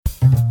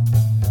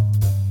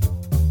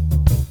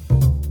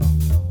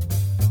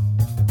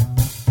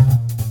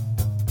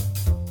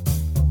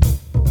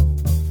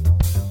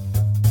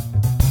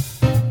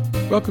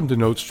Welcome to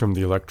Notes from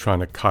the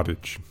Electronic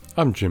Cottage.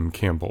 I'm Jim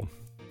Campbell.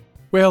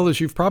 Well, as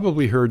you've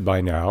probably heard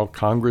by now,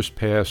 Congress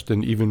passed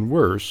an even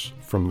worse,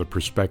 from the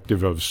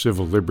perspective of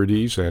civil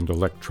liberties and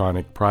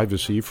electronic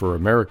privacy for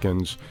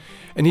Americans,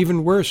 an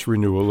even worse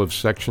renewal of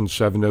Section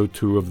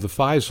 702 of the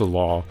FISA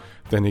law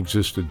than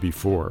existed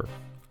before.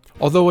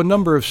 Although a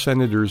number of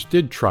senators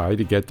did try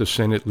to get the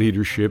Senate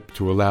leadership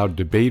to allow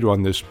debate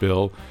on this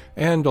bill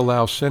and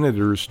allow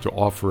senators to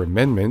offer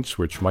amendments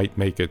which might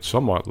make it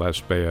somewhat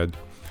less bad,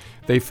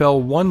 they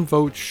fell one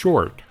vote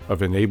short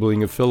of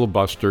enabling a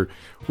filibuster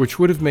which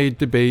would have made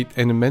debate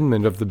and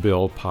amendment of the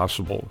bill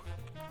possible.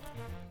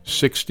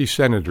 60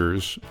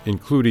 senators,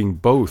 including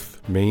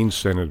both Maine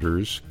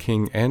senators,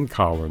 King and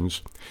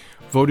Collins,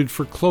 voted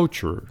for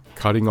cloture,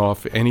 cutting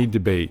off any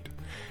debate,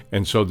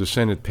 and so the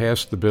Senate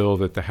passed the bill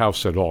that the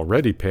House had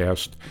already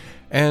passed,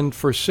 and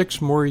for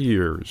 6 more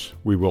years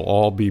we will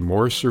all be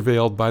more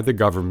surveilled by the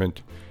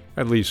government,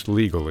 at least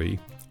legally,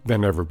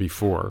 than ever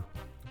before.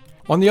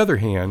 On the other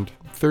hand,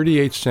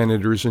 38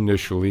 senators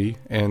initially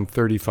and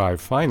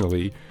 35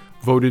 finally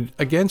voted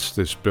against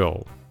this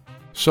bill.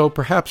 So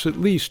perhaps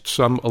at least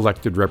some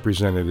elected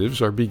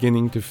representatives are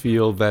beginning to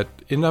feel that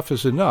enough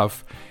is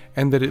enough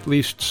and that at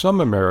least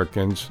some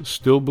Americans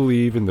still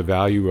believe in the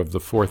value of the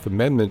Fourth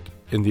Amendment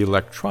in the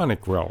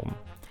electronic realm,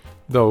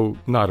 though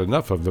not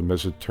enough of them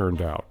as it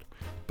turned out,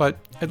 but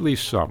at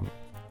least some.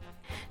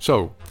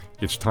 So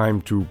it's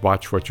time to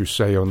watch what you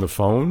say on the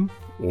phone,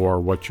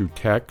 or what you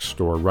text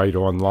or write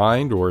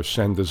online or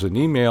send as an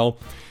email,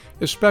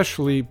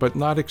 especially but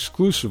not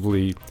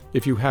exclusively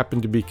if you happen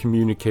to be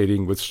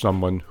communicating with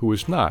someone who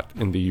is not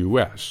in the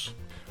U.S.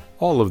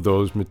 All of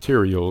those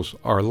materials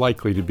are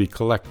likely to be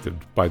collected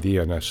by the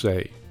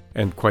NSA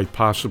and quite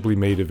possibly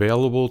made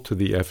available to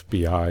the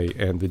FBI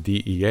and the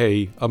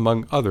DEA,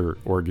 among other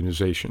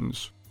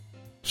organizations.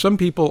 Some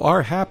people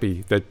are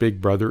happy that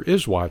Big Brother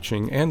is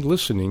watching and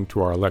listening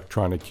to our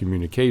electronic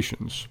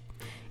communications.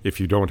 If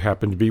you don't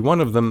happen to be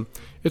one of them,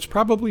 it's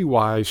probably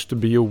wise to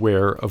be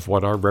aware of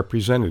what our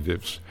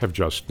representatives have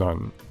just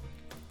done.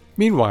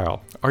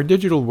 Meanwhile, our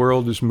digital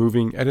world is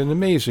moving at an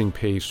amazing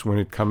pace when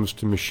it comes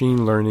to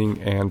machine learning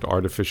and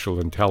artificial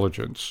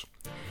intelligence.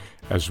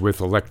 As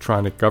with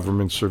electronic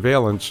government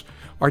surveillance,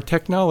 our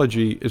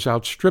technology is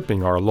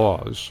outstripping our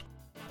laws.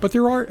 But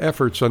there are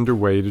efforts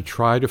underway to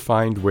try to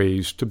find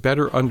ways to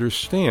better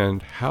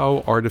understand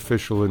how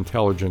artificial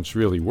intelligence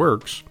really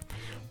works,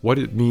 what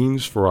it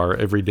means for our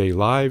everyday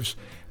lives,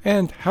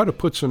 and how to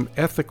put some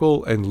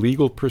ethical and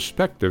legal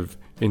perspective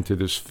into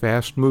this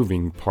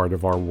fast-moving part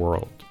of our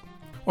world.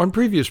 On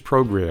previous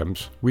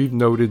programs, we've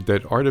noted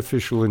that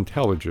artificial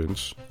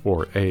intelligence,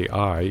 or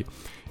AI,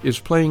 is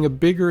playing a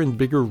bigger and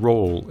bigger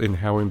role in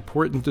how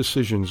important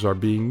decisions are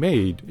being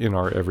made in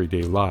our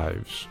everyday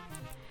lives.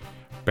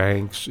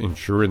 Banks,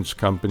 insurance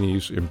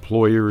companies,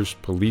 employers,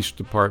 police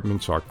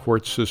departments, our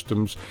court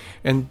systems,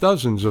 and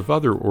dozens of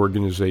other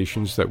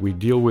organizations that we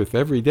deal with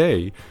every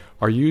day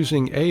are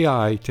using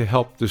AI to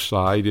help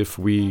decide if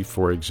we,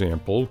 for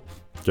example,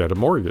 get a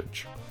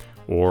mortgage,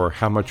 or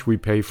how much we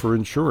pay for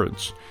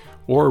insurance,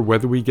 or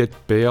whether we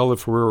get bail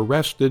if we're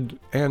arrested,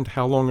 and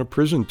how long a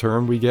prison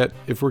term we get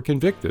if we're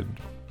convicted.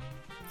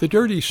 The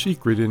dirty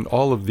secret in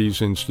all of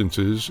these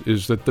instances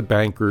is that the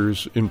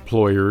bankers,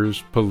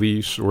 employers,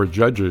 police, or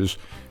judges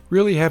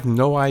really have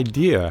no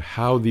idea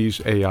how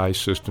these AI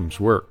systems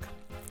work.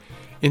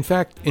 In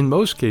fact, in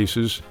most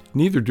cases,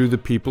 neither do the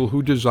people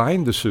who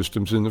designed the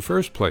systems in the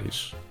first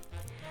place.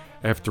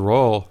 After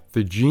all,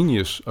 the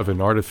genius of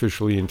an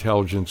artificially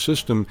intelligent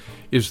system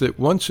is that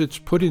once it's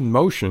put in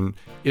motion,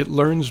 it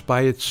learns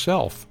by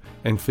itself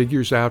and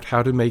figures out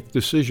how to make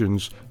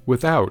decisions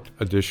without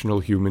additional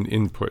human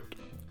input.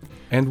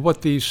 And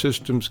what these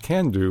systems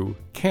can do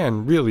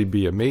can really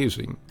be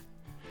amazing.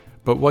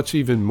 But what's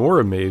even more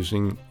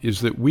amazing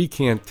is that we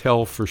can't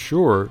tell for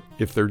sure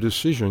if their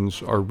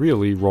decisions are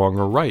really wrong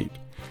or right,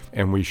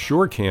 and we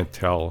sure can't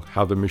tell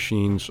how the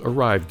machines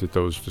arrived at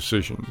those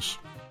decisions.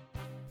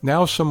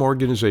 Now some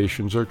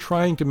organizations are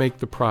trying to make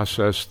the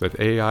process that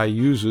AI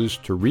uses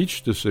to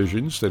reach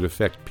decisions that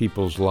affect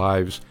people's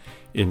lives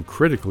in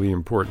critically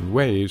important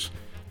ways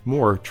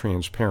more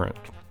transparent.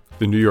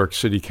 The New York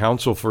City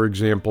Council, for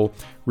example,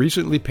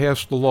 recently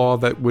passed a law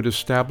that would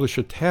establish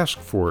a task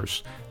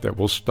force that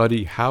will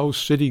study how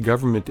city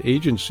government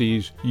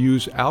agencies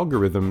use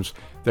algorithms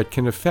that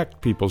can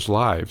affect people's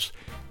lives,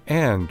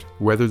 and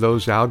whether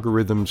those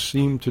algorithms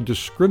seem to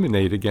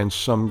discriminate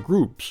against some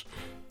groups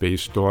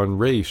based on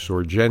race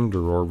or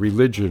gender or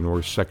religion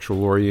or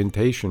sexual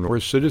orientation or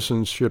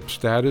citizenship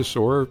status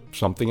or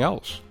something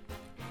else.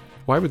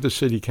 Why would the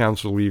City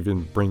Council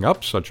even bring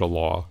up such a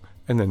law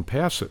and then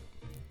pass it?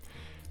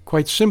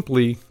 Quite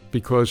simply,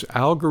 because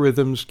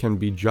algorithms can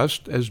be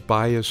just as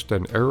biased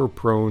and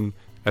error-prone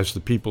as the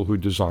people who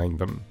designed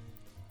them.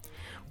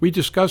 We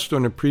discussed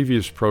on a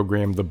previous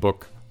program the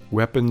book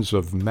Weapons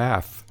of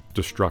Math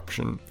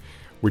Destruction,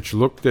 which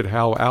looked at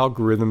how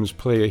algorithms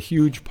play a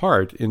huge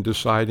part in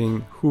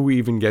deciding who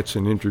even gets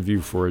an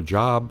interview for a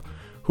job,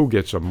 who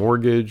gets a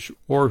mortgage,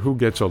 or who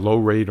gets a low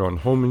rate on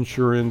home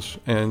insurance,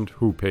 and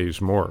who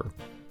pays more.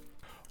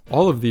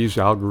 All of these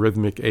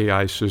algorithmic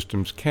AI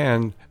systems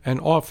can,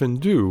 and often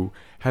do,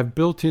 have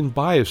built-in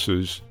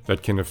biases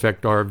that can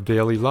affect our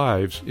daily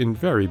lives in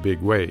very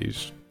big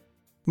ways.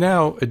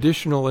 Now,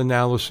 additional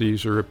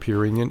analyses are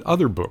appearing in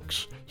other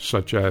books,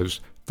 such as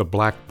The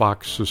Black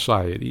Box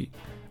Society,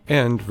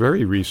 and,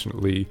 very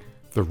recently,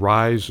 The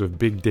Rise of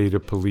Big Data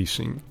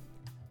Policing.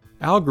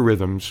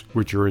 Algorithms,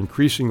 which are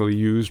increasingly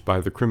used by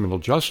the criminal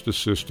justice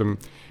system,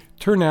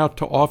 turn out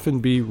to often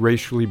be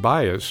racially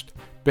biased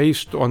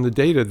based on the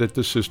data that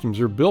the systems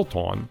are built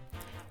on,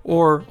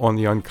 or on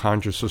the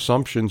unconscious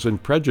assumptions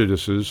and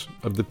prejudices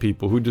of the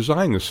people who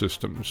design the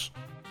systems.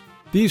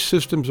 These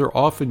systems are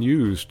often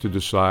used to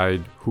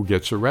decide who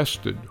gets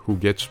arrested, who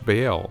gets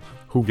bail,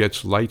 who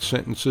gets light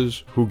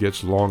sentences, who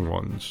gets long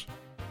ones.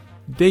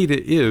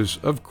 Data is,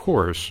 of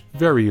course,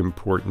 very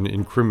important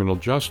in criminal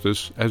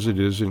justice as it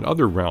is in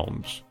other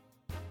realms.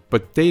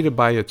 But data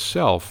by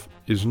itself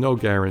is no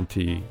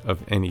guarantee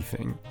of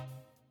anything.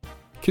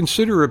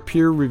 Consider a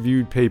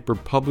peer-reviewed paper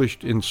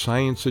published in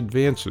Science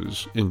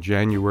Advances in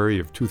January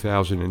of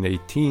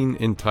 2018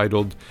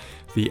 entitled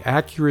The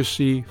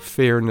Accuracy,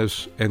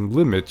 Fairness, and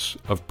Limits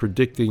of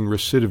Predicting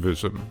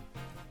Recidivism.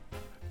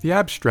 The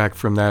abstract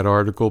from that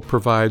article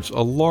provides a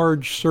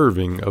large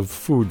serving of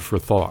food for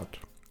thought.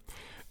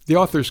 The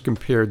authors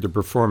compared the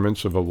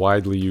performance of a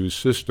widely used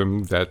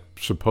system that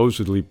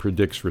supposedly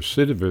predicts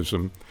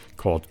recidivism,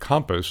 called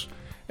COMPAS,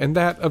 and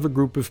that of a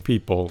group of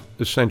people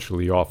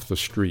essentially off the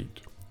street.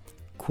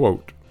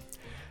 Quote,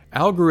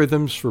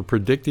 algorithms for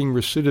predicting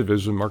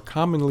recidivism are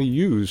commonly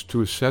used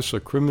to assess a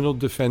criminal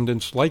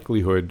defendant's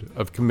likelihood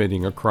of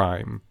committing a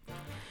crime.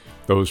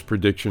 Those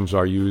predictions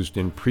are used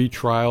in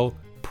pretrial,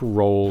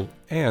 parole,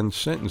 and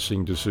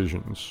sentencing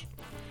decisions.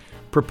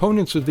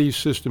 Proponents of these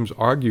systems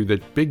argue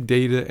that big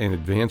data and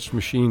advanced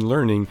machine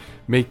learning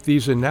make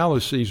these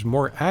analyses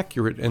more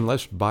accurate and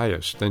less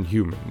biased than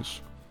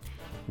humans.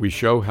 We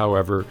show,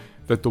 however,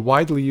 that the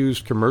widely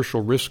used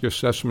commercial risk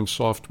assessment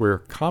software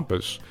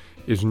COMPAS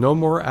is no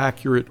more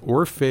accurate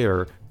or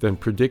fair than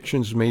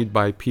predictions made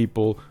by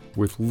people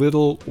with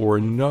little or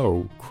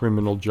no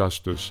criminal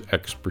justice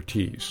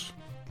expertise.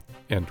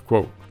 End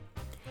quote.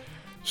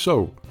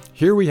 So,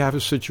 here we have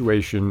a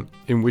situation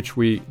in which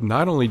we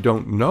not only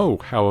don't know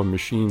how a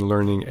machine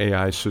learning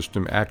AI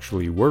system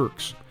actually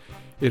works,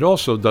 it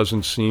also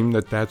doesn't seem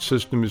that that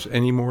system is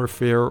any more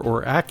fair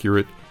or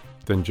accurate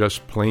than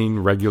just plain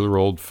regular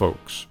old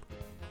folks.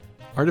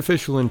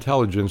 Artificial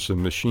intelligence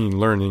and machine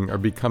learning are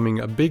becoming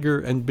a bigger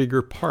and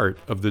bigger part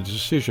of the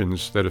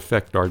decisions that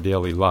affect our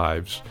daily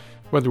lives,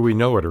 whether we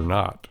know it or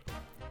not.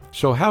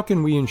 So how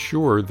can we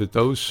ensure that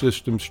those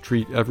systems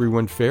treat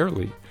everyone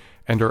fairly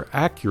and are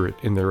accurate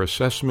in their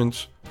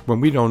assessments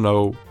when we don't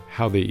know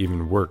how they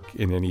even work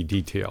in any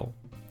detail?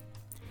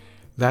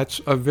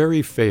 That's a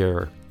very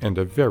fair and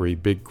a very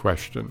big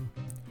question.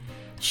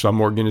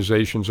 Some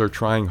organizations are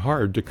trying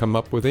hard to come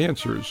up with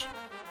answers,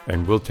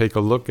 and we'll take a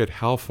look at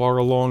how far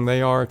along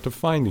they are to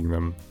finding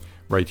them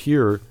right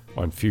here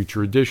on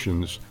future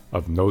editions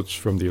of Notes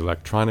from the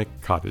Electronic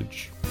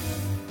Cottage.